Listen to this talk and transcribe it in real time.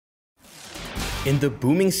In the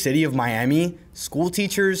booming city of Miami, school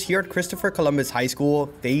teachers here at Christopher Columbus High School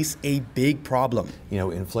face a big problem. You know,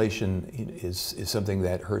 inflation is something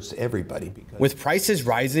that hurts everybody. With prices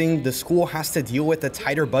rising, the school has to deal with a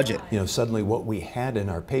tighter budget. You know, suddenly what we had in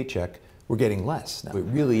our paycheck, we're getting less. Now, it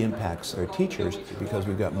really impacts our teachers because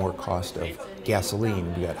we've got more cost of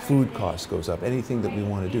gasoline, we got food costs goes up, anything that we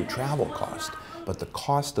want to do, travel cost. But the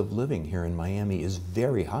cost of living here in Miami is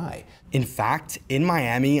very high. In fact, in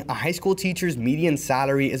Miami, a high school teacher's median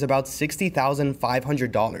salary is about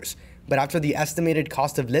 $60,500. But after the estimated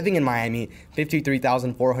cost of living in Miami,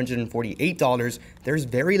 $53,448, there's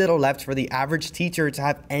very little left for the average teacher to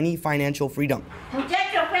have any financial freedom.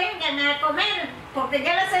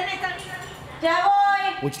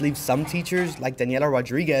 Which leaves some teachers, like Daniela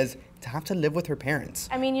Rodriguez, to have to live with her parents.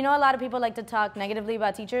 I mean, you know, a lot of people like to talk negatively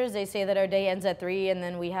about teachers. They say that our day ends at 3 and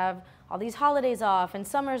then we have all these holidays off and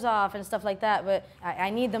summers off and stuff like that. But I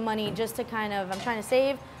need the money just to kind of, I'm trying to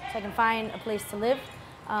save so I can find a place to live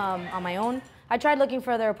on my own. I tried looking for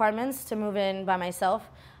other apartments to move in by myself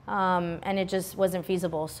and it just wasn't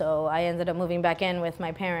feasible. So I ended up moving back in with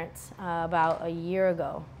my parents about a year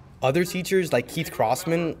ago. Other teachers, like Keith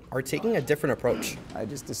Crossman, are taking a different approach. I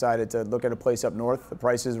just decided to look at a place up north. The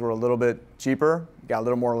prices were a little bit cheaper, got a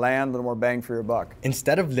little more land, a little more bang for your buck.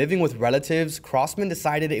 Instead of living with relatives, Crossman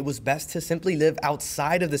decided it was best to simply live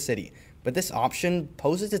outside of the city. But this option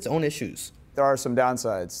poses its own issues. There are some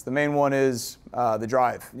downsides. The main one is the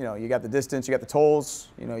drive. You know, you got the distance, you got the tolls,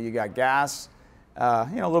 you know, you got gas, you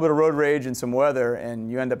know, a little bit of road rage and some weather,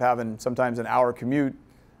 and you end up having sometimes an hour commute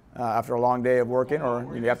after a long day of working,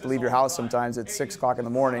 or you have to leave your house sometimes at 6 o'clock in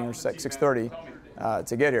the morning or 6:30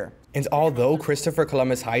 to get here. And although Christopher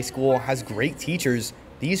Columbus High School has great teachers,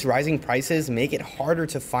 these rising prices make it harder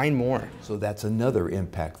to find more. So that's another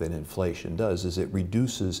impact that inflation does, is it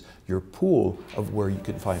reduces your pool of where you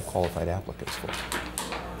can find qualified applicants for.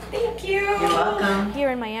 Thank you. You're welcome. Here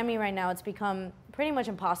in Miami right now, it's become pretty much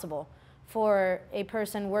impossible for a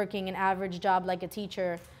person working an average job like a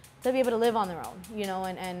teacher to be able to live on their own, you know,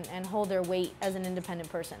 and hold their weight as an independent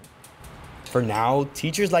person. For now,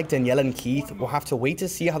 teachers like Daniela and Keith will have to wait to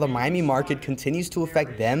see how the Miami market continues to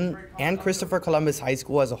affect them and Christopher Columbus High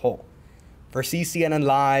School as a whole. For CCNN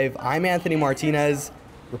Live, I'm Anthony Martinez,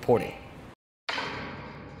 reporting.